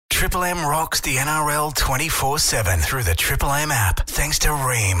Triple M rocks the NRL 24/7 through the Triple M app. Thanks to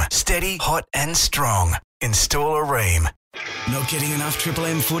Ream. Steady, hot and strong. Install a Ream. Not getting enough Triple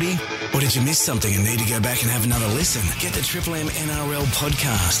M footy? Or did you miss something and need to go back and have another listen? Get the Triple M NRL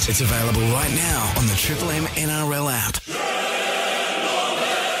podcast. It's available right now on the Triple M NRL app.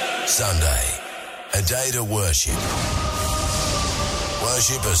 Sunday, a day to worship.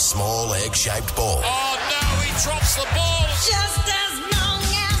 Worship a small egg-shaped ball. Oh no, he drops the ball. Just as long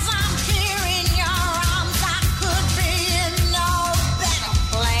as I'm here in your arms, I could be in no better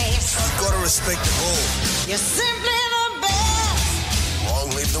place. I've got to respect the ball. You're simply the best. Long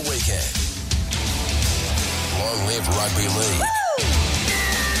live the weekend. Long live rugby league. Woo!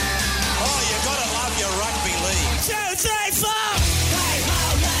 Oh, you gotta love your rugby league. 2, 3, 4.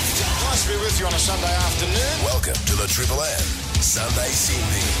 Nice to be with you on a Sunday afternoon. Welcome to the Triple M Sunday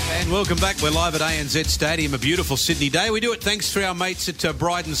Sydney. And welcome back. We're live at ANZ Stadium, a beautiful Sydney day. We do it thanks to our mates at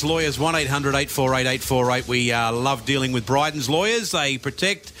Bryden's Lawyers, 1800 848 848. We love dealing with Bryden's Lawyers. They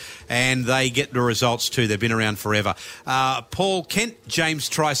protect and they get the results too. They've been around forever. Paul Kent, James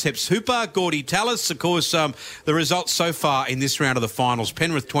Triceps Hooper, Gordy Tallis. Of course, the results so far in this round of the finals.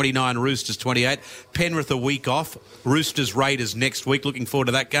 Penrith 29, Roosters 28. Penrith a week off. Roosters, Raiders next week. Looking forward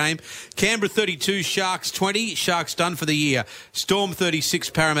to that game. Canberra 32, Sharks 20. Sharks done for the year. Storm 36,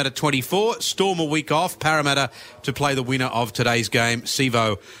 Parramatta 24. Storm a week off. Parramatta to play the winner of today's game.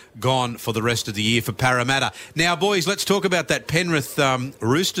 Sevo gone for the rest of the year for Parramatta. Now, boys, let's talk about that Penrith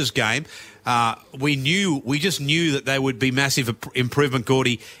Roosters game. We just knew that there would be massive improvement,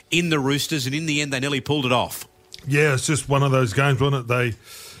 Gordy, in the Roosters, and in the end they nearly pulled it off. Yeah, it's just one of those games, wasn't it?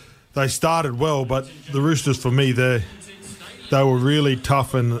 They started well, but the Roosters, for me, they were really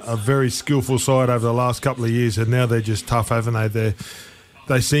tough and a very skillful side over the last couple of years, and now they're just tough, haven't they?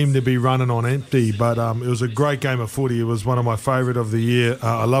 They seem to be running on empty, but it was a great game of footy. It was one of my favourite of the year.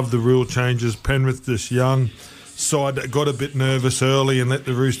 I love the rule changes. Penrith, this young side that got a bit nervous early and let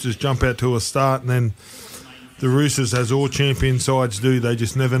the Roosters jump out to a start, and then the Roosters, as all champion sides do, they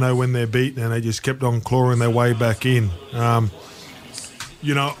just never know when they're beaten, and they just kept on clawing their way back in. I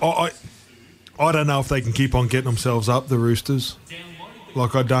don't know if they can keep on getting themselves up, the Roosters.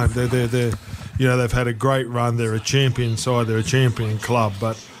 Like, I don't. They're they've had a great run. They're a champion side. They're a champion club,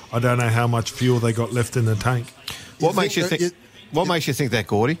 but I don't know how much fuel they got left in the tank. What makes you think that,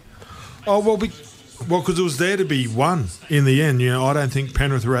 Gordy? Oh, well, because it was there to be won in the end. I don't think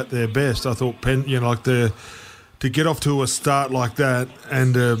Penrith were at their best. I thought to get off to a start like that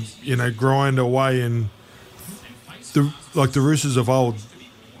and grind away, and the Roosters of old,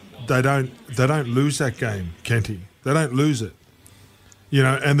 they don't lose that game, Kenty. They don't lose it.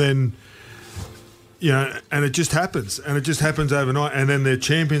 And then and it just happens, and it just happens overnight, and then they're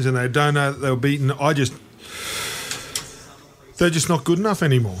champions and they don't know that they were beaten. They're just not good enough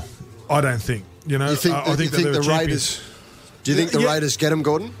anymore. I don't think. I think the Raiders. Do you think the Raiders get them,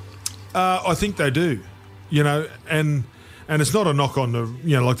 Gordon? I think they do. And it's not a knock on the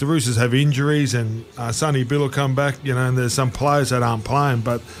the Roosters have injuries, and Sonny Bill will come back. And there's some players that aren't playing,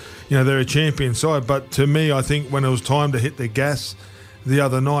 but they're a champion side. But to me, I think when it was time to hit the gas the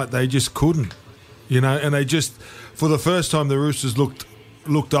other night, they just couldn't. And they just, for the first time, the Roosters looked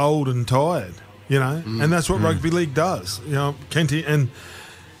old and tired. And that's what rugby league does. Kenty, and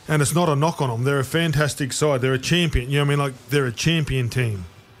it's not a knock on them. They're a fantastic side. They're a champion. They're a champion team,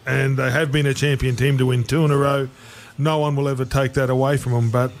 and they have been a champion team to win 2 in a row. No one will ever take that away from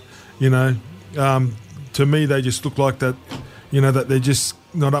them. But to me, they just look like that. That they're just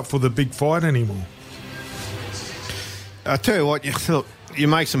not up for the big fight anymore. I tell you what, look, you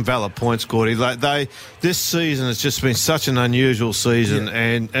make some valid points, Gordy. This season has just been such an unusual season,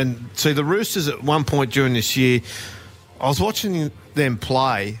 and see the Roosters at one point during this year, I was watching them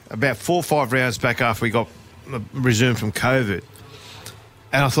play about 4 or 5 rounds back after we got resumed from COVID,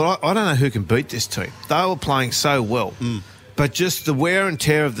 and I thought, I don't know who can beat this team. They were playing so well. But just the wear and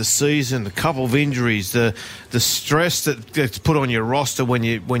tear of the season, the couple of injuries, the stress that gets put on your roster when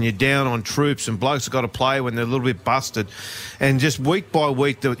you're down on troops, and blokes have got to play when they're a little bit busted, and just week by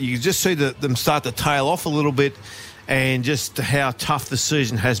week, you just see them start to tail off a little bit, and just how tough the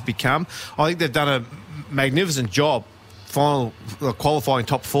season has become. I think they've done a magnificent job qualifying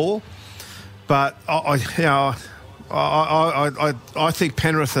top 4, but I think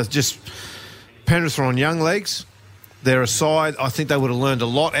Penrith are on young legs. They're a side. I think they would have learned a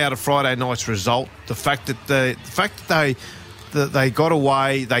lot out of Friday night's result. The fact that they got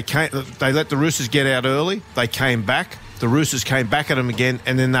away, they let the Roosters get out early. They came back. The Roosters came back at them again,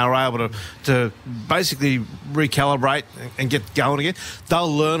 and then they were able to basically recalibrate and get going again.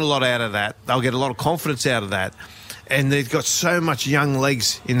 They'll learn a lot out of that. They'll get a lot of confidence out of that. and they've got so much young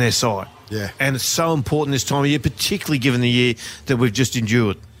legs in their side. Yeah. And it's so important this time of year, particularly given the year that we've just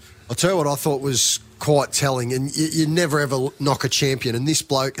endured. I'll tell you what I thought was quite telling, and you never ever knock a champion, and this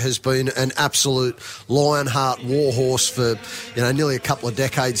bloke has been an absolute Lionheart warhorse for nearly a couple of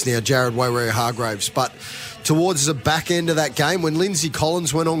decades now, Jared Waerea-Hargreaves. But towards the back end of that game, when Lindsay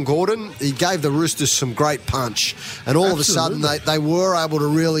Collins went on Gordon, he gave the Roosters some great punch, and all of a sudden they were able to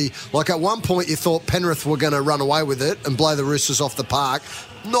really, like at one point you thought Penrith were going to run away with it and blow the Roosters off the park.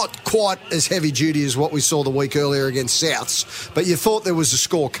 Not quite as heavy duty as what we saw the week earlier against Souths, but you thought there was a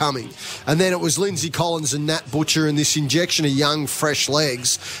score coming. And then it was Lindsay Collins and Nat Butcher and this injection of young, fresh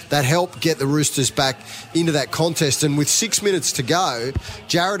legs that helped get the Roosters back into that contest. And with 6 minutes to go,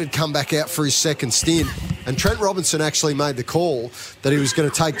 Jared had come back out for his second stint, and Trent Robinson actually made the call that he was going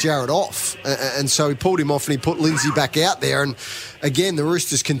to take Jared off. And so he pulled him off and he put Lindsay back out there. And again, the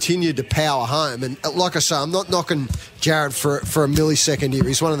Roosters continued to power home. And like I say, I'm not knocking Jared for a millisecond here.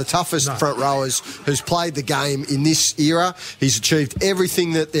 He's one of the toughest front rowers who's played the game in this era. He's achieved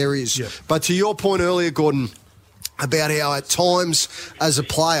everything that there is. Yeah. But to your point earlier, Gordon, about how at times as a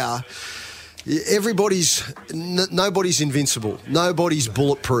player, nobody's invincible. Nobody's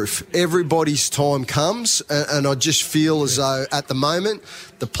bulletproof. Everybody's time comes, and I just feel as though at the moment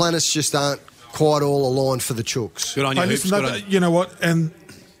the planets just aren't quite all aligned for the Chooks. Good on you, Hoops. Good on you. You know what?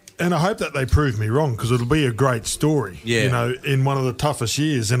 And I hope that they prove me wrong, because it'll be a great story, in one of the toughest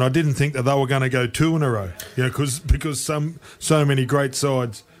years. And I didn't think that they were going to go 2 in a row, because so many great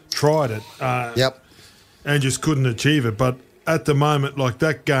sides tried it and just couldn't achieve it. But at the moment, like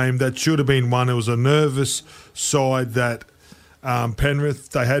that game, that should have been won. It was a nervous side that Penrith,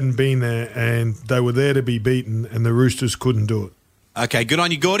 they hadn't been there, and they were there to be beaten, and the Roosters couldn't do it. Okay, good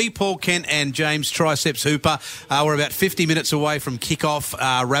on you, Gordy. Paul Kent and James Triceps Hooper. We're about 50 minutes away from kick-off,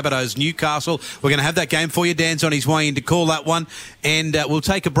 Rabbitohs Newcastle. We're going to have that game for you. Dan's on his way in to call that one. And we'll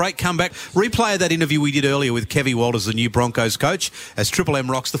take a break, come back, replay that interview we did earlier with Kevy Walters, the new Broncos coach, as Triple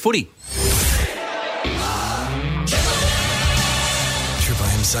M rocks the footy. Triple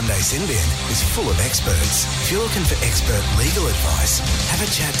M Sunday Sin Bin is full of experts. If you're looking for expert legal advice, have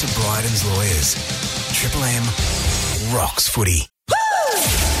a chat to Bryden's Lawyers. Triple M rocks footy.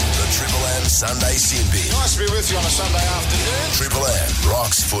 The Triple M Sunday Sin Bin. Nice to be with you on a Sunday afternoon. Triple M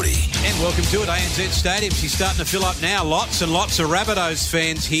rocks footy. And welcome to it, ANZ Stadium. She's starting to fill up now. Lots and lots of Rabbitohs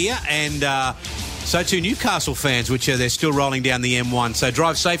fans here, and so too Newcastle fans, which they're still rolling down the M1. So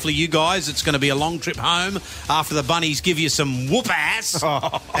drive safely, you guys. It's going to be a long trip home after the Bunnies give you some whoop ass.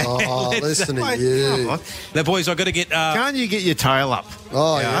 Listen to you. The boys, I've got to get... Can't you get your tail up?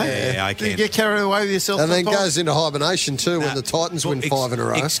 Oh, yeah, I can. You get carried away with yourself. And then sometimes? goes into hibernation too when the Titans win 5 in a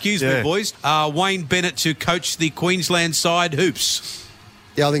row. Excuse me, boys. Wayne Bennett to coach the Queensland side Hoops.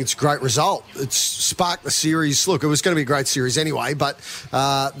 Yeah, I think it's a great result. It's sparked the series. Look, it was going to be a great series anyway, but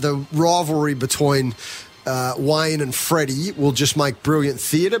the rivalry between Wayne and Freddie will just make brilliant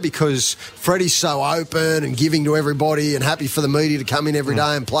theatre, because Freddie's so open and giving to everybody and happy for the media to come in every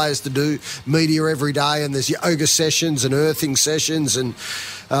day and players to do media every day, and there's yoga sessions and earthing sessions, and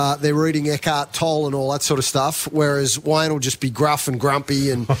they're reading Eckhart Tolle and all that sort of stuff, whereas Wayne will just be gruff and grumpy,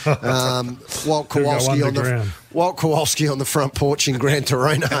 and Walt Kowalski on the front porch in Gran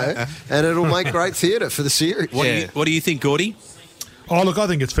Torino, and it'll make great theatre for the series. What do you think, Gordy? Oh, look, I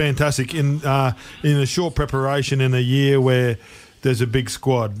think it's fantastic. In a short preparation in a year where there's a big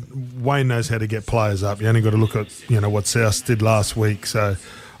squad, Wayne knows how to get players up. You only got to look at what South did last week. So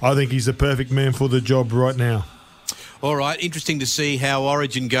I think he's the perfect man for the job right now. All right, interesting to see how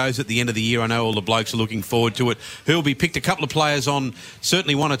Origin goes at the end of the year. I know all the blokes are looking forward to it. Who'll be picked? A couple of players on,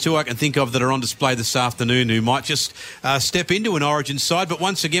 certainly one or two I can think of that are on display this afternoon who might just step into an Origin side. But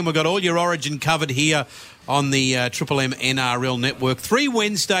once again, we've got all your Origin covered here on the Triple M NRL network. 3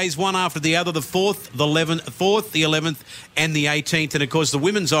 Wednesdays, one after the other, the 4th, the 11th, and the 18th. And, of course, the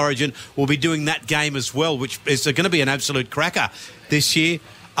Women's Origin will be doing that game as well, which is going to be an absolute cracker this year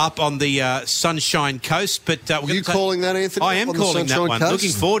up on the Sunshine Coast. But we're you calling that, Anthony? I am calling that one. Coast?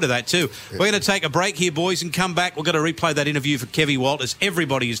 Looking forward to that too. Yeah. We're going to take a break here, boys, and come back. We're going to replay that interview for Kevy Walters.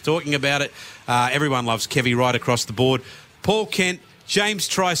 Everybody is talking about it. Everyone loves Kevy right across the board. Paul Kent, James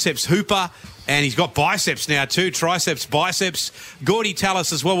Triceps Hooper, and he's got biceps now too. Triceps, biceps. Gordy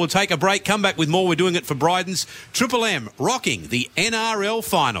Tallis as well. We'll take a break, come back with more. We're doing it for Bryden's. Triple M rocking the NRL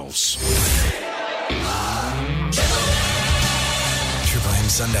Finals. Triple M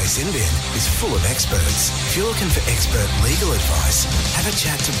Sunday Sin Bin is full of experts. If you're looking for expert legal advice, have a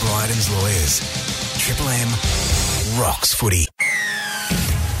chat to Bryden's Lawyers. Triple M rocks footy.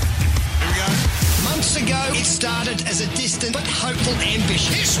 Here we go. Months ago, it started as a distant but hopeful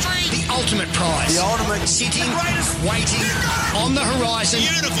ambition. History, the ultimate prize. The ultimate. Sitting, waiting, on the horizon,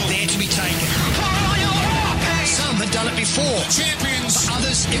 there to be taken. Some had done it before. Champions. For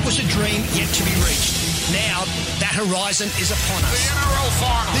others, it was a dream yet to be reached. Now, that horizon is upon us. The NRL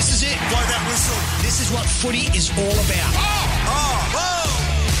final. This is it. Blow that whistle. This is what footy is all about.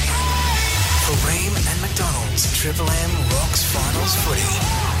 Kareem and McDonald's Triple M rocks finals footy.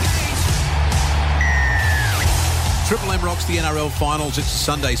 Triple M rocks the NRL finals. It's a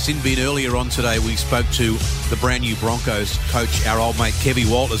Sunday sin bin. Earlier on today, we spoke to the brand new Broncos coach, our old mate Kevy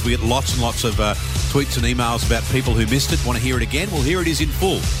Walters. We get lots and lots of tweets and emails about people who missed it. Want to hear it again? Well, here it is in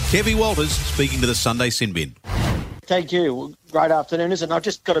full. Kevy Walters speaking to the Sunday sin bin. Thank you. Great afternoon, isn't it? I've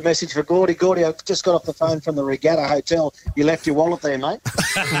just got a message for Gordy. Gordy, I've just got off the phone from the Regatta Hotel. You left your wallet there, mate.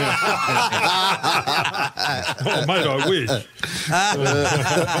 Oh, mate, I wish.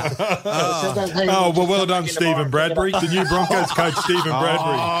 Oh, well done, Stephen Bradbury. The new Broncos coach, Stephen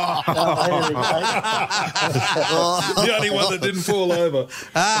Bradbury. The only one that didn't fall over.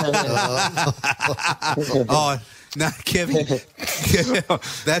 Oh, no, Kevin.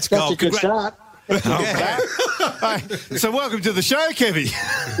 That's gold. a good start. So welcome to the show, Kevy.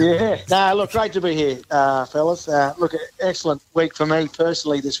 Yeah. No, look, great to be here, fellas. Look, excellent week for me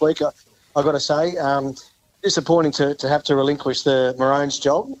personally this week, I've got to say. Disappointing to have to relinquish the Maroons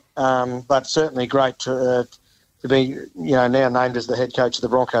job, but certainly great to be, now named as the head coach of the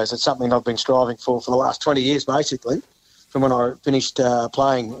Broncos. It's something I've been striving for the last 20 years, basically, from when I finished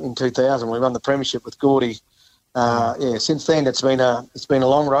playing in 2000. We won the premiership with Gordy. Since then it's been a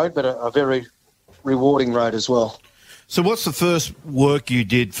long road, but a very rewarding road as well. So what's the first work you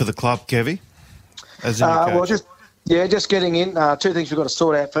did for the club, Kevy? As in coach? Just getting in. Two things we've got to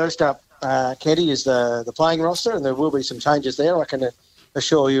sort out. First up, Kenty, is the playing roster, and there will be some changes there, I can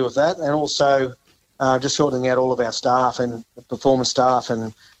assure you of that. And also just sorting out all of our staff and performance staff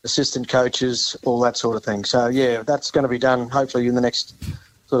and assistant coaches, all that sort of thing. So, that's going to be done hopefully in the next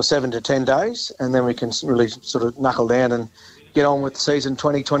sort of 7 to 10 days, and then we can really sort of knuckle down and get on with season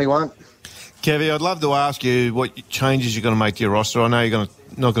 2021. Kevy, I'd love to ask you what changes you're going to make to your roster. I know you're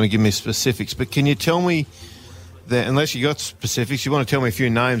not going to give me specifics, but can you tell me that, unless you got specifics, you want to tell me a few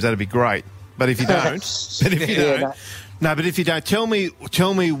names, that'd be great. But if you don't, but if you don't, tell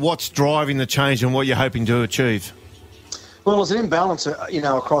me what's driving the change and what you're hoping to achieve. Well, there's an imbalance,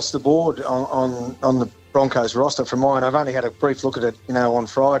 across the board on the Broncos roster from mine. I've only had a brief look at it, on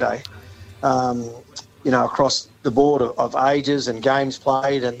Friday. Across the board of ages and games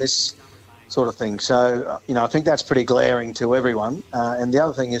played and this sort of thing. So, I think that's pretty glaring to everyone. And the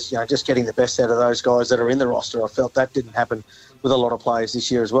other thing is, just getting the best out of those guys that are in the roster. I felt that didn't happen with a lot of players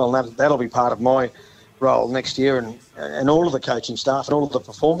this year as well. And that'll be part of my role next year, and all of the coaching staff and all of the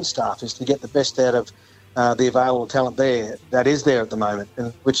performance staff is to get the best out of the available talent that is there at the moment,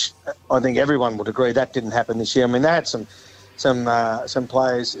 and which I think everyone would agree that didn't happen this year. I mean, they had some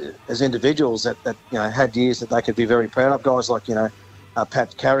players as individuals that had years that they could be very proud of. Guys like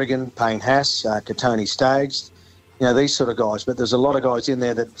Pat Carrigan, Payne Haas, Katoni Staggs, these sort of guys. But there's a lot of guys in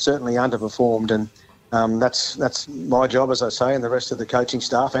there that certainly underperformed, and that's my job, as I say, and the rest of the coaching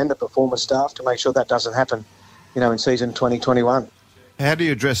staff and the performance staff to make sure that doesn't happen, in season 2021. How do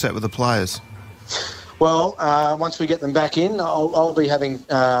you address that with the players? Well, once we get them back in, I'll be having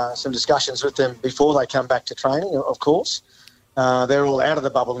some discussions with them before they come back to training, of course. They're all out of the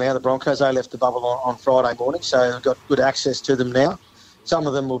bubble now, the Broncos. They left the bubble on Friday morning, so we've got good access to them now. Some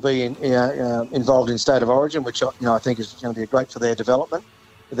of them will be involved in State of Origin, which I think is going to be great for their development.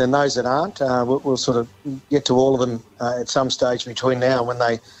 But then those that aren't, we'll sort of get to all of them at some stage between now and when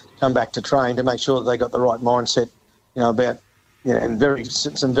they come back to train to make sure that they got the right mindset, about, and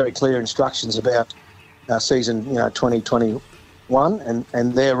some very clear instructions about season 2021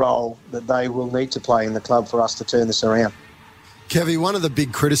 and their role that they will need to play in the club for us to turn this around. Kevy, one of the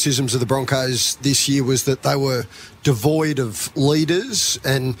big criticisms of the Broncos this year was that they were devoid of leaders.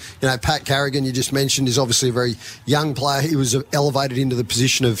 And, Pat Carrigan, you just mentioned, is obviously a very young player. He was elevated into the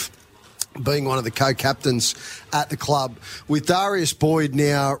position of being one of the co-captains at the club. With Darius Boyd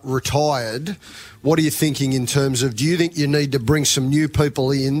now retired, what are you thinking in terms of, do you think you need to bring some new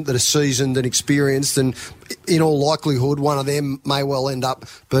people in that are seasoned and experienced, and in all likelihood one of them may well end up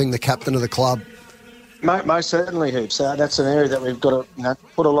being the captain of the club? Most certainly, Hoops. That's an area that we've got to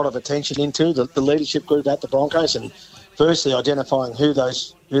put a lot of attention into, the leadership group at the Broncos, and firstly identifying who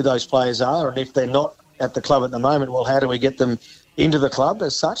those players are, and if they're not at the club at the moment, well, how do we get them into the club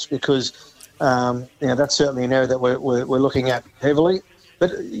as such? Because that's certainly an area that we're looking at heavily.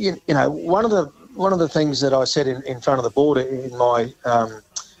 But one of the things that I said in front of the board in my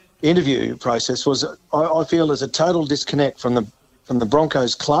interview process was I feel there's a total disconnect from the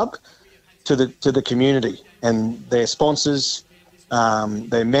Broncos club to the community and their sponsors,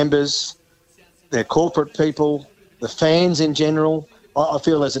 their members, their corporate people, the fans in general. I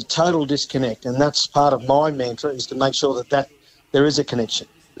feel there's a total disconnect, and that's part of my mantra, is to make sure that there is a connection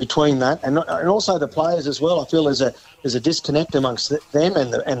between that and also the players as well. I feel there's a disconnect amongst them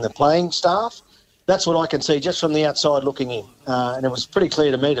and the playing staff. That's what I can see just from the outside looking in, and it was pretty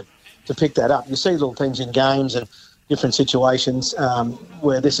clear to me to pick that up. You see little things in games and different situations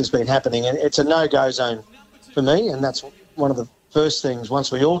where this has been happening, and it's a no-go zone for me, and that's one of the first things,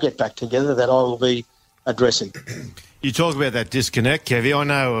 once we all get back together, that I will be addressing. You talk about that disconnect, Kevy. I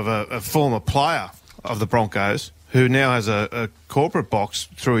know of a former player of the Broncos who now has a corporate box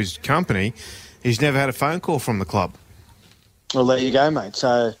through his company. He's never had a phone call from the club. Well, there you go, mate.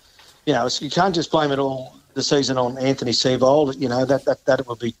 So, you can't just blame it all the season on Anthony Seibold. That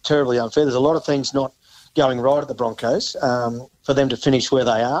would be terribly unfair. There's a lot of things not going right at the Broncos for them to finish where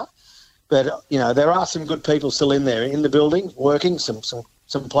they are. But, there are some good people still in there, in the building, working, some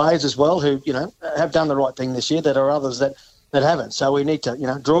players as well who, have done the right thing this year. There are others that haven't. So we need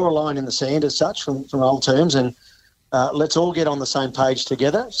to, draw a line in the sand as such from old terms, and let's all get on the same page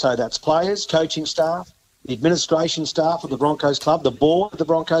together. So that's players, coaching staff, the administration staff of the Broncos Club, the board of the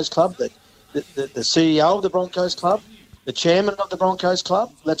Broncos Club, the CEO of the Broncos Club, the chairman of the Broncos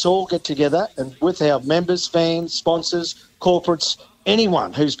Club. Let's all get together, and with our members, fans, sponsors, corporates,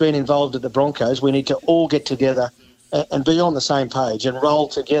 anyone who's been involved at the Broncos, we need to all get together and be on the same page and roll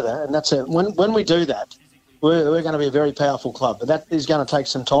together. And that's it. When we do that, we're going to be a very powerful club. But that is going to take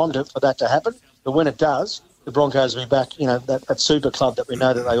some time for that to happen. But when it does, the Broncos will be back, that super club that we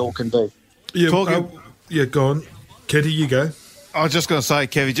know that they all can be. Yeah, go on. Ketty, you go. I was just going to say,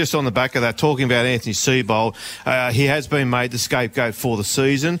 Kevin, just on the back of that, talking about Anthony Seibold, he has been made the scapegoat for the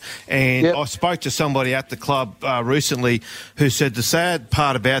season. And I spoke to somebody at the club recently who said the sad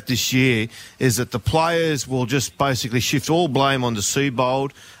part about this year is that the players will just basically shift all blame onto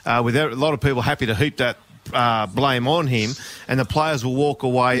Seibold, with a lot of people happy to heap that blame on him, and the players will walk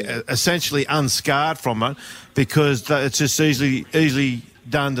away essentially unscarred from it because it's just easily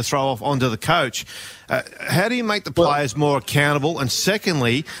done to throw off onto the coach. How do you make the players more accountable? And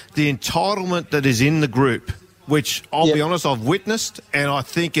secondly, the entitlement that is in the group, which I'll be honest, I've witnessed, and I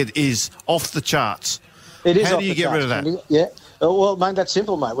think it is off the charts. It is. How do you get rid of that? Yeah. Well, mate, that's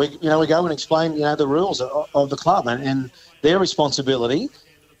simple, mate. We go and explain, the rules of the club and their responsibility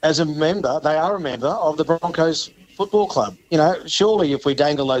as a member. They are a member of the Broncos Football Club. Surely if we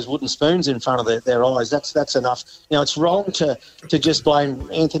dangle those wooden spoons in front of their eyes, that's enough. It's wrong to just blame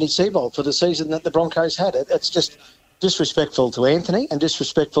Anthony Seibold for the season that the Broncos had. It's just disrespectful to Anthony and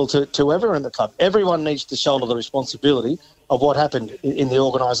disrespectful to everyone in the club. Everyone needs to shoulder the responsibility of what happened in the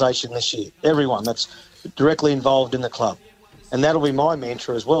organisation this year. Everyone that's directly involved in the club. And that'll be my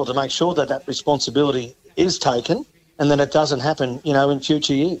mantra as well, to make sure that responsibility is taken and that it doesn't happen, in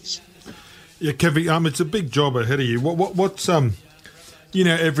future years. Yeah, Kevin, it's a big job ahead of you. What's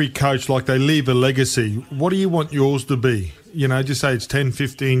every coach, like, they leave a legacy. What do you want yours to be? Just say it's 10,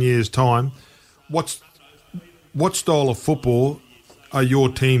 15 years' time. What style of football are your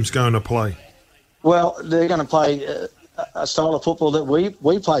teams going to play? Well, they're going to play a style of football that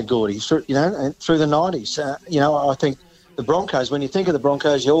we played, Gordy, through the 90s. I think the Broncos, when you think of the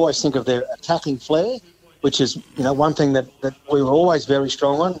Broncos, you always think of their attacking flair, which is, one thing that we were always very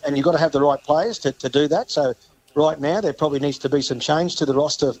strong on, and you've got to have the right players to do that. So right now there probably needs to be some change to the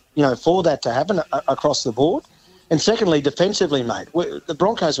roster, for that to happen across the board. And secondly, defensively, mate, the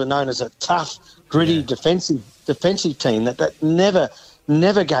Broncos were known as a tough, gritty, defensive team that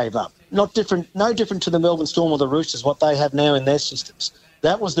never gave up. No different to the Melbourne Storm or the Roosters, what they have now in their systems.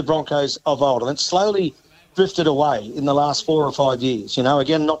 That was the Broncos of old, and it's slowly drifted away in the last 4 or 5 years.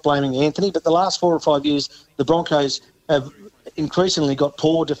 Again, not blaming Anthony, but the last 4 or 5 years, the Broncos have increasingly got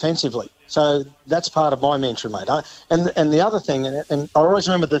poor defensively. So that's part of my mantra, mate. And the other thing, and I always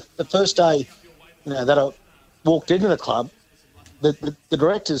remember the first day, that I walked into the club, the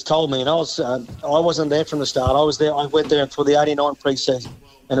directors told me, and I wasn't there from the start. I went there for the 89 pre-season,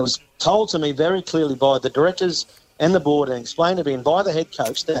 and it was told to me very clearly by the directors and the board, and explained to me and by the head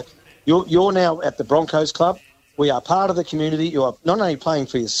coach that You're now at the Broncos Club. We are part of the community. You are not only playing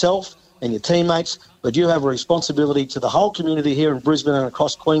for yourself and your teammates, but you have a responsibility to the whole community here in Brisbane and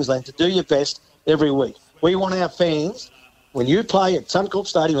across Queensland to do your best every week. We want our fans, when you play at Suncorp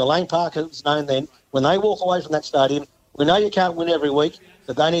Stadium, or Lane Park as it was known then, when they walk away from that stadium, we know you can't win every week,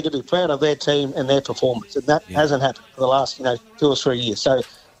 but they need to be proud of their team and their performance. And that hasn't happened for the last 2 or 3 years. So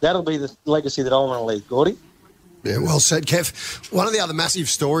that'll be the legacy that I want to leave, Gordy. Yeah, well said, Kev. One of the other massive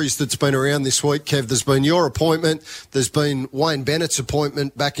stories that's been around this week, Kev, there's been your appointment, there's been Wayne Bennett's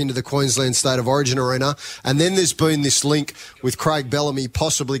appointment back into the Queensland State of Origin arena, and then there's been this link with Craig Bellamy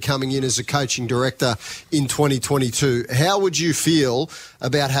possibly coming in as a coaching director in 2022. How would you feel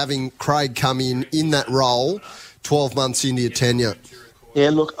about having Craig come in that role 12 months into your tenure? Yeah,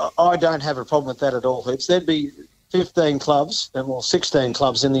 look, I don't have a problem with that at all. There'd be 15 clubs, well, 16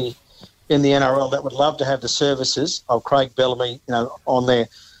 clubs in the NRL that would love to have the services of Craig Bellamy, on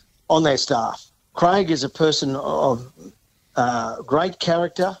their staff. Craig is a person of great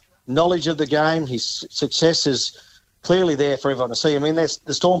character, knowledge of the game. His success is clearly there for everyone to see. I mean, there's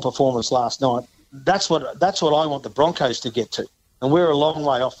the Storm performance last night. That's what I want the Broncos to get to, and we're a long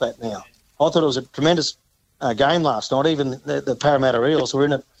way off that now. I thought it was a tremendous game last night. Even the Parramatta Eels were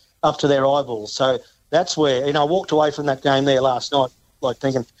in it up to their eyeballs. So that's where I walked away from that game there last night, like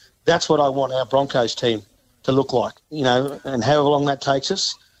thinking, that's what I want our Broncos team to look like, and however long that takes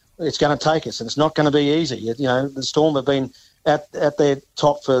us, it's going to take us, and it's not going to be easy. The Storm have been at their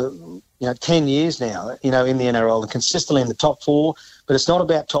top for 10 years now, in the NRL, and consistently in the top four. But it's not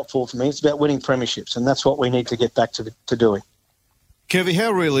about top four for me; it's about winning premierships, and that's what we need to get back to doing. Kevy,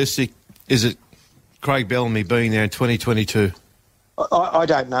 how realistic is it, Craig Bellamy being there in 2022? I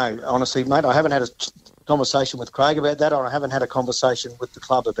don't know, honestly, mate. I haven't had a conversation with Craig about that, or I haven't had a conversation with the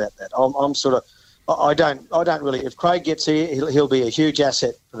club about that. I don't really. If Craig gets here, he'll be a huge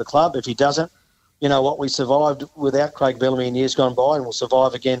asset for the club. If he doesn't, we survived without Craig Bellamy in years gone by, and we'll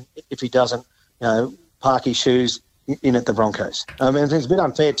survive again if he doesn't, park his shoes in at the Broncos. I mean, it's a bit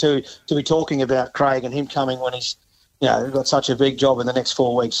unfair to be talking about Craig and him coming when he's, got such a big job in the next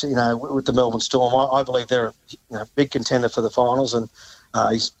 4 weeks, with the Melbourne Storm. I believe they're a big contender for the finals, and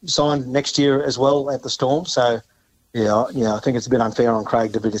he's signed next year as well at the Storm. So, I think it's a bit unfair on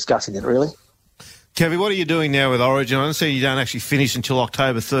Craig to be discussing it, really. Kevy, what are you doing now with Origin? I understand you don't actually finish until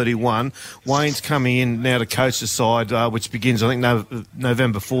October 31. Wayne's coming in now to coach the side, which begins, I think,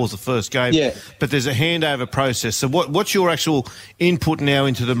 November 4 is the first game. Yeah. But there's a handover process. So what's your actual input now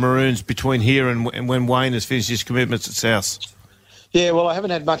into the Maroons between here and when Wayne has finished his commitments at South? Yeah, well, I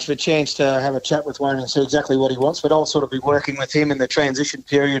haven't had much of a chance to have a chat with Wayne and see exactly what he wants, but I'll sort of be working with him in the transition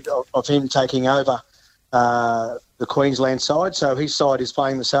period of him taking over the Queensland side. So his side is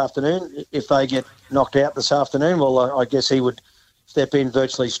playing this afternoon. If they get knocked out this afternoon, well, I guess he would step in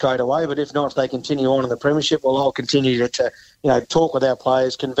virtually straight away. But if not, if they continue on in the premiership, well, I'll continue to talk with our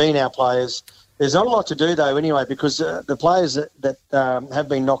players, convene our players. There's not a lot to do, though, anyway, because the players that have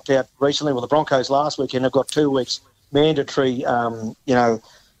been knocked out recently, well, the Broncos last weekend have got 2 weeks mandatory,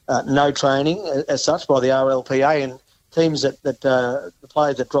 no training as such by the RLPA, and teams that the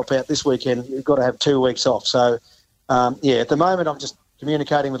players that drop out this weekend, you've got to have 2 weeks off. So, at the moment, I'm just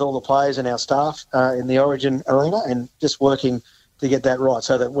communicating with all the players and our staff in the Origin arena and just working to get that right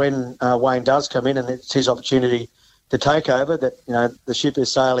so that when Wayne does come in and it's his opportunity to take over, that, the ship is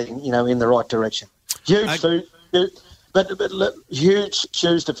sailing, in the right direction. But huge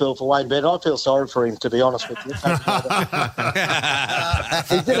shoes to fill for Wayne Bennett. I feel sorry for him, to be honest with you.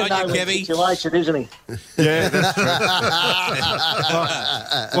 He's in a no-win situation, isn't he? Yeah, that's true.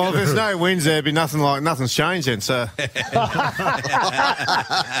 well, if there's no wins, there'd be nothing's changed then. So, Hey,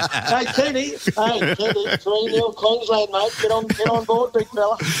 Kenny, 3-0 Queensland, mate. Get on board, big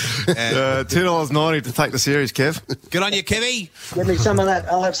fella. $2.90 to take the series, Kev. Good on you, Kevy. Give me some of that.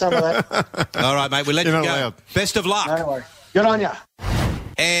 I'll have some of that. All right, mate. We'll let you go. Allowed. Best of luck. No worries. Good on you.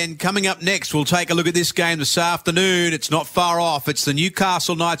 And coming up next, we'll take a look at this game this afternoon. It's not far off. It's the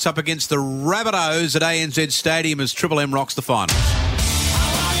Newcastle Knights up against the Rabbitohs at ANZ Stadium as Triple M rocks the finals.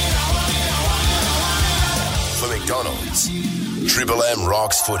 For McDonald's, Triple M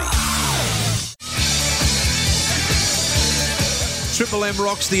rocks footy. Triple M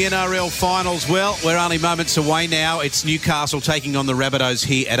rocks the NRL finals. Well, we're only moments away now. It's Newcastle taking on the Rabbitohs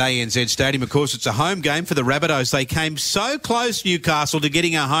here at ANZ Stadium. Of course, it's a home game for the Rabbitohs. They came so close, Newcastle, to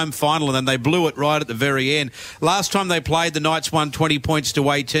getting a home final, and then they blew it right at the very end. Last time they played, the Knights won 20 points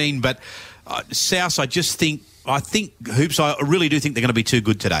to 18. But South, I think, Hoops, I really do think they're going to be too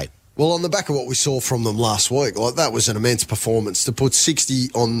good today. Well, on the back of what we saw from them last week, that was an immense performance. To put 60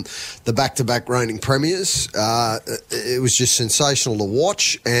 on the back-to-back reigning premiers, it was just sensational to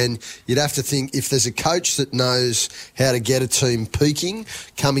watch. And you'd have to think, if there's a coach that knows how to get a team peaking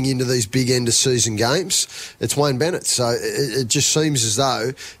coming into these big end-of-season games, it's Wayne Bennett. So it just seems as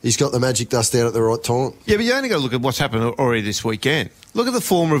though he's got the magic dust out at the right time. Yeah, but you only got to look at what's happened already this weekend. Look at the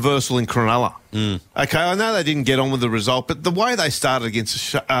form reversal in Cronulla. Okay, I know they didn't get on with the result, but the way they started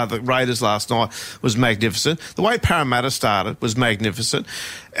against the Raiders last night was magnificent. The way Parramatta started was magnificent.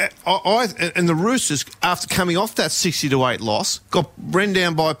 And the Roosters, after coming off that 60-8 loss, got run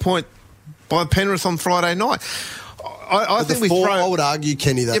down by a point by Penrith on Friday night. I think I would argue,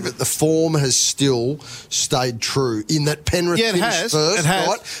 Kenny, though, that the form has still stayed true in that Penrith finished first,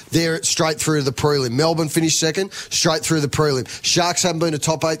 right? They're straight through the prelim. Melbourne finished second, straight through the prelim. Sharks haven't been a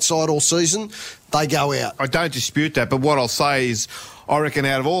top 8 side all season. They go out. I don't dispute that, but what I'll say is I reckon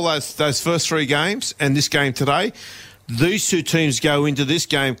out of all those first 3 games and this game today, these two teams go into this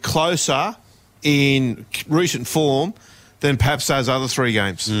game closer in recent form than perhaps those other 3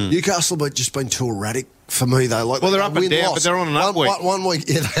 games. Newcastle have just been too erratic for me, though. Like, well, they're up and down, but they're on an up week. One week,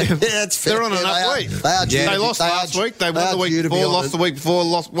 that's fair. They're on an up week. They lost last week. They won the week before, lost the week before,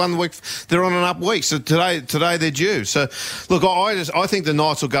 won the week. They're on an up week. So today they're due. So, look, I think the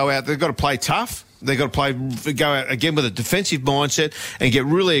Knights will go out. They've got to play tough. They've got to go out again with a defensive mindset and get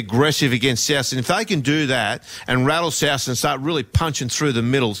really aggressive against South. And if they can do that and rattle South and start really punching through the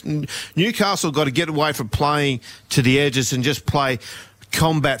middle, Newcastle got to get away from playing to the edges and just play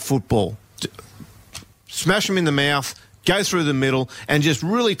combat football. Smash them in the mouth, go through the middle, and just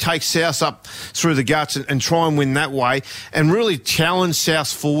really take South up through the guts and try and win that way, and really challenge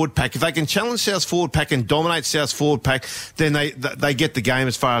South's forward pack. If they can challenge South's forward pack and dominate South's forward pack, then they get the game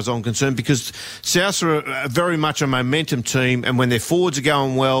as far as I'm concerned, because South are very much a momentum team, and when their forwards are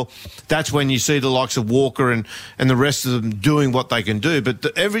going well, that's when you see the likes of Walker and the rest of them doing what they can do.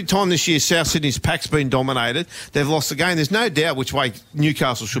 But every time this year South Sydney's pack's been dominated, they've lost the game. There's no doubt which way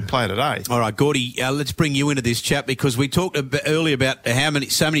Newcastle should play today. All right, Gordy, let's bring you into this chat, because we talked earlier about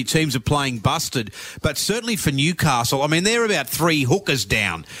so many teams are playing busted, but certainly for Newcastle, I mean, they're about 3 hookers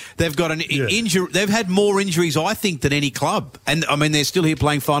down. They've got an injury. They've had more injuries, I think, than any club, and I mean, they're still here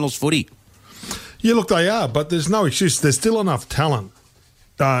playing finals footy. Yeah, look, they are, but there's no excuse. There's still enough talent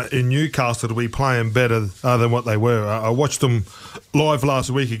in Newcastle to be playing better than what they were. I watched them live last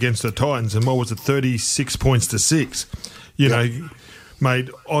week against the Titans, and what was it, 36 points to 6? You know,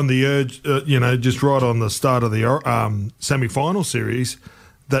 made on the urge, just right on the start of the semi-final series,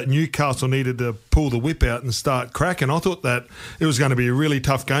 that Newcastle needed to pull the whip out and start cracking. I thought that it was going to be a really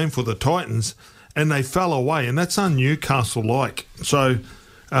tough game for the Titans, and they fell away, and that's un-Newcastle-like. So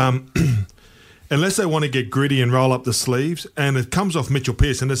unless they want to get gritty and roll up the sleeves, and it comes off Mitchell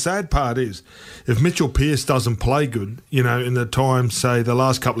Pearce. And the sad part is, if Mitchell Pearce doesn't play good, in the time, say, the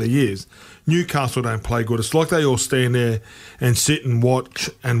last couple of years, Newcastle don't play good. It's like they all stand there and sit and watch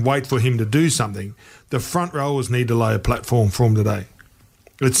and wait for him to do something. The front rowers need to lay a platform for him today.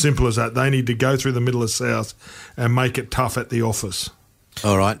 It's simple as that. They need to go through the middle of South and make it tough at the office.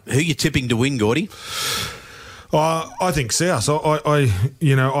 All right. Who are you tipping to win, Gordy? I think South. I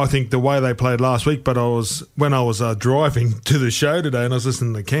think the way they played last week. But when I was driving to the show today, and I was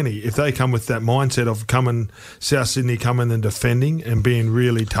listening to Kenny. If they come with that mindset of South Sydney coming and defending and being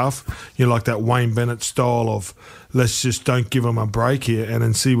really tough, like that Wayne Bennett style of let's just don't give them a break here and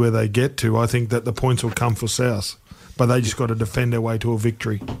then see where they get to. I think that the points will come for South, but they just got to defend their way to a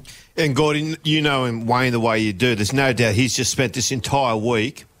victory. And Gordon, you know him, Wayne, the way you do. There's no doubt he's just spent this entire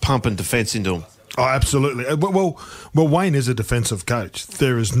week pumping defence into him. Oh, absolutely. Well, Wayne is a defensive coach.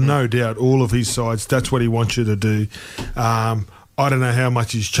 There is no doubt all of his sides, that's what he wants you to do. I don't know how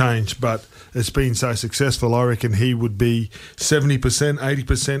much he's changed, but it's been so successful. I reckon he would be 70%,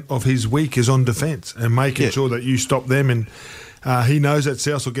 80% of his week is on defence and making sure that you stop them. And he knows that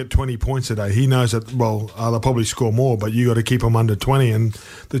South will get 20 points today. He knows that, they'll probably score more, but you got to keep them under 20. And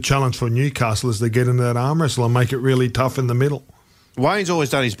the challenge for Newcastle is to get into that arm wrestle and make it really tough in the middle. Wayne's always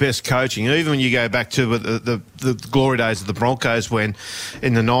done his best coaching. Even when you go back to the glory days of the Broncos, when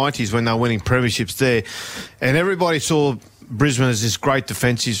in the 90s when they were winning premierships there, and everybody saw Brisbane as this great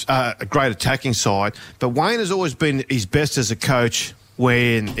defensive, great attacking side. But Wayne has always been his best as a coach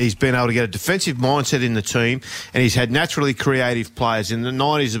when he's been able to get a defensive mindset in the team, and he's had naturally creative players. In the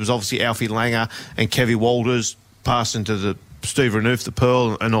 90s, it was obviously Alfie Langer and Kevin Walters, passed into the Steve Renouf, the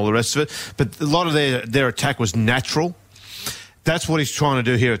Pearl, and all the rest of it. But a lot of their attack was natural. That's what he's trying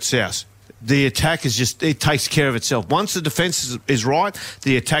to do here at South. The attack it takes care of itself. Once the defence is right,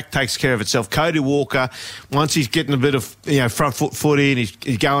 the attack takes care of itself. Cody Walker, once he's getting a bit of front foot in, he's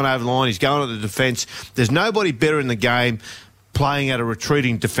going over the line, he's going at the defence. There's nobody better in the game playing at a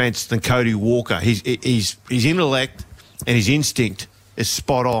retreating defence than Cody Walker. His intellect and his instinct is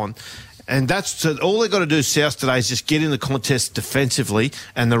spot on. And all they've got to do, South, today is just get in the contest defensively,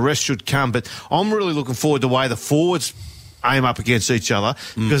 and the rest should come. But I'm really looking forward to the way the forwards aim up against each other,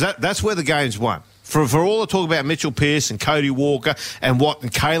 because that's where the game's won. For all the talk about Mitchell Pearce and Cody Walker and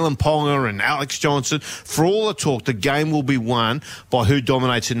Kalen Ponga and Alex Johnson, for all the talk, the game will be won by who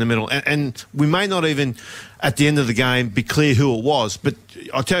dominates in the middle. And we may not even, at the end of the game, be clear who it was. But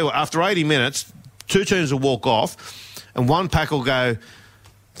I'll tell you what, after 80 minutes, two teams will walk off and one pack will go,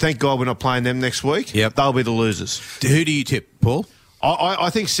 thank God we're not playing them next week. Yep. They'll be the losers. Who do you tip, Paul? I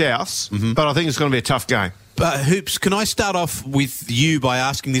think Souths, but I think it's going to be a tough game. Hoops, can I start off with you by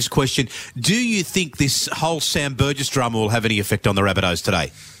asking this question? Do you think this whole Sam Burgess drama will have any effect on the Rabbitohs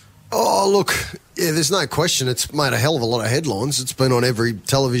today? Oh, look, yeah, there's no question. It's made a hell of a lot of headlines. It's been on every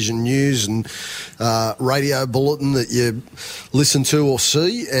television news and radio bulletin that you listen to or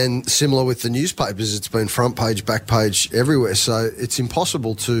see, and similar with the newspapers, it's been front page, back page, everywhere. So it's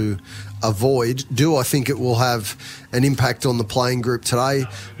impossible to avoid. Do I think it will have an impact on the playing group today?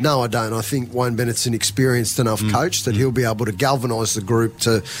 No, I don't. I think Wayne Bennett's an experienced enough coach that he'll be able to galvanise the group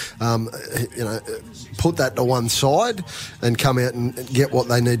to, put that to one side and come out and get what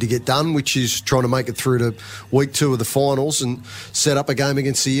they need to get done, which is trying to make it through to week 2 of the finals and set up a game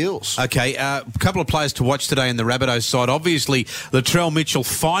against the Eels. Okay, a couple of players to watch today in the Rabbitohs side. Obviously, Latrell Mitchell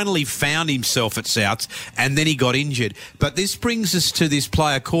finally found himself at Souths and then he got injured. But this brings us to this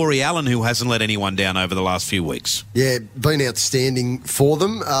player, Corey Allen, who hasn't let anyone down over the last few weeks. Yeah, been outstanding for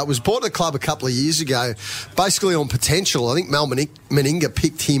them. Was bought to the club a couple of years ago, basically on potential. I think Mal Meninga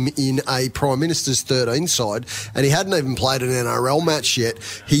picked him in a Prime Minister's 13 side, and he hadn't even played an NRL match yet.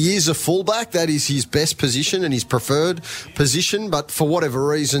 He is a fullback. That is his best position and his preferred position, but for whatever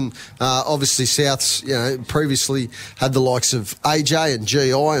reason, obviously Souths, previously had the likes of AJ and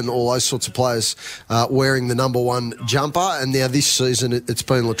GI and all those sorts of players wearing the number 1 jumper, and now this season it's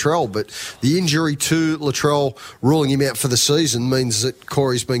been Latrell. But the injury to Latrell ruling him out for the season means that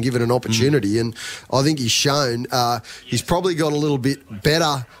Corey's been given an opportunity, and I think he's shown he's probably got a little bit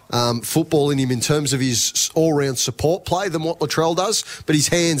better football in him in terms of his all-round support play than what Latrell does, but his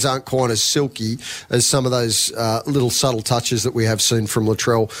hands aren't quite as silky as some of those little subtle touches that we have seen from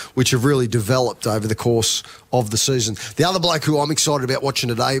Latrell, which have really developed over the course of the season. The other bloke who I'm excited about watching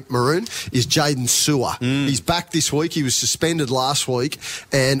today, Maroon, is Jaden Sewer. He's back this week. He was suspended last week,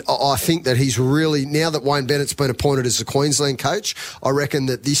 and I think that he's really, now that Wayne Bennett's been appointed as the Queensland coach, I reckon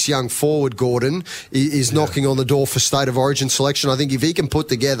that this young forward, Gordon, is knocking on the door for State of Origin selection. I think if he can put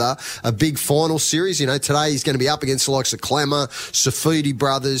together a big final series, today he's going to be up against the likes of Clemmer, Safidi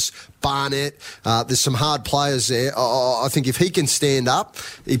brothers, Barnett. There's some hard players there. I think if he can stand up,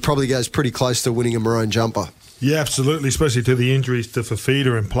 he probably goes pretty close to winning a maroon jumper. Yeah, absolutely, especially to the injuries to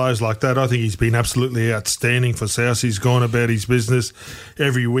Fafita and players like that. I think he's been absolutely outstanding for South. He's gone about his business.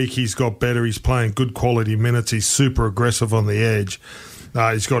 Every week he's got better. He's playing good quality minutes. He's super aggressive on the edge.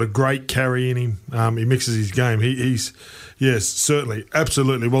 He's got a great carry in him. He mixes his game. He's yes, certainly,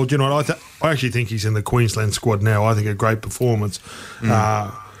 absolutely. Well, you know what? I actually think he's in the Queensland squad now. I think a great performance,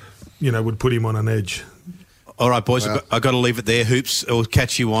 would put him on an edge. All right, boys, I've got to leave it there. Hoops, we'll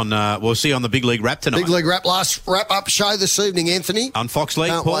catch you on, we'll see you on the Big League Wrap tonight. Big League Wrap, last wrap-up show this evening, Anthony. On Fox League,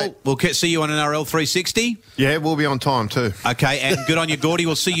 Can't Paul. wait. We'll see you on NRL 360. Yeah, we'll be on time too. Okay, and good on you, Gordy.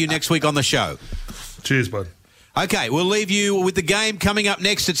 We'll see you next week on the show. Cheers, bud. Okay, we'll leave you with the game coming up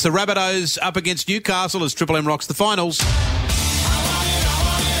next. It's the Rabbitohs up against Newcastle as Triple M rocks the finals.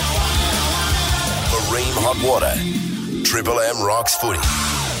 Marine Hot Water. Triple M rocks footy.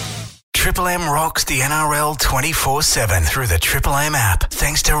 Triple M rocks the NRL 24/7 through the Triple M app.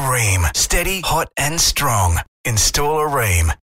 Thanks to Ream. Steady, hot and strong. Install a Ream.